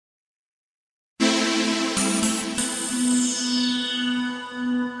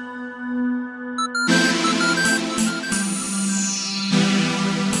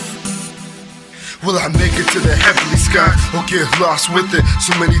Will I make it to the heavenly sky or get lost with it?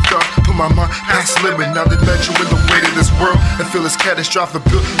 So many thoughts put my mind past limit. Now they measuring the weight of this world and feel it's catastrophic,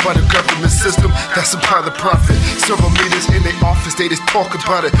 built by the government system that supply the profit. Several meters in their office, they just talk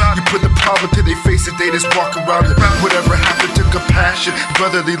about it. You put the problem to their face and they just walk around it. Whatever happened to compassion,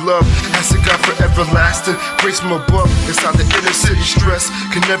 brotherly love? Asking God for everlasting grace from above. Inside the inner city, stress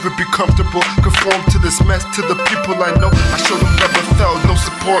can never be comfortable. Conform to this mess. To the people I know, I show them love but felt no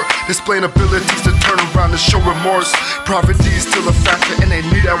support. Displaying abilities to turn around and show remorse. Poverty is still a factor and they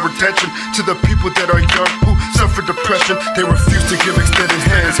need our attention. To the people that are young who suffer depression, they refuse to give extended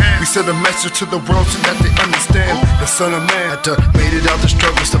hands. We send a message to the world so that they understand. The Son of Man had made it out the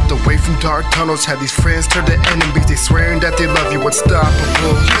struggle, stepped away from dark tunnels. Had these friends turn to enemies, they swearing that they love you,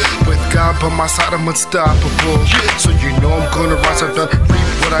 unstoppable. With God by my side, I'm unstoppable. So you know I'm gonna rise, I've done reap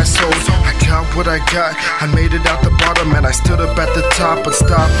what I sowed. I got what I got, I made it out the bottom and I stood up at the top,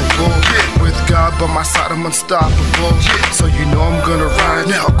 unstoppable. With God by my side, I'm unstoppable. So you know I'm gonna rise.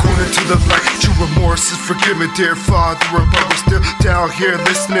 Now according to the light, true remorse is forgiven, dear Father above. We're still down here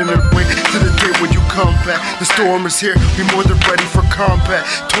listening and wait to the day when you come back. The storm is here, we more than ready for combat.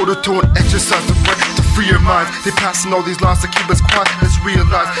 Toe-to-toe and exercise the right to free your mind. They passing all these laws to keep us quiet. Let's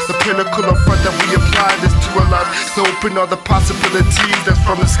realize the pinnacle of front that we apply is to our lives. To open all the possibilities that's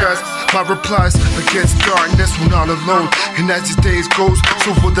from the skies. My replies against darkness, we're not alone. And as these days goes,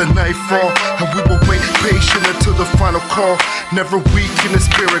 so will the night fall. And we will wait patient until the final call. Never weak in the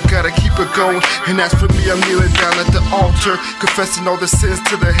spirit, gotta keep it going. And as for me, I'm kneeling down at the altar, confessing all the sins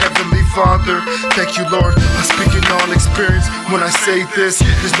to the Heavenly Father. Thank you, Lord, I'm speaking on experience when I say this.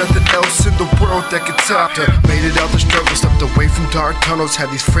 There's nothing else in the world that can top it. Made it out the struggle, stepped away from dark tunnels.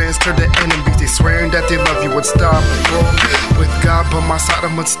 Had these friends turn to enemies, they swearing that they love you, unstoppable. With God by my side,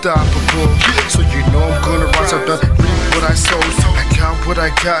 I'm unstoppable. So you know I'm gonna rise, I've done reap what I sowed. I got what I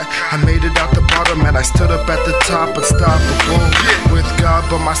got, I made it out the bottom and I stood up at the top, unstoppable. With God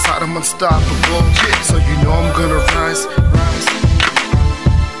by my side, I'm unstoppable. So you know I'm gonna rise.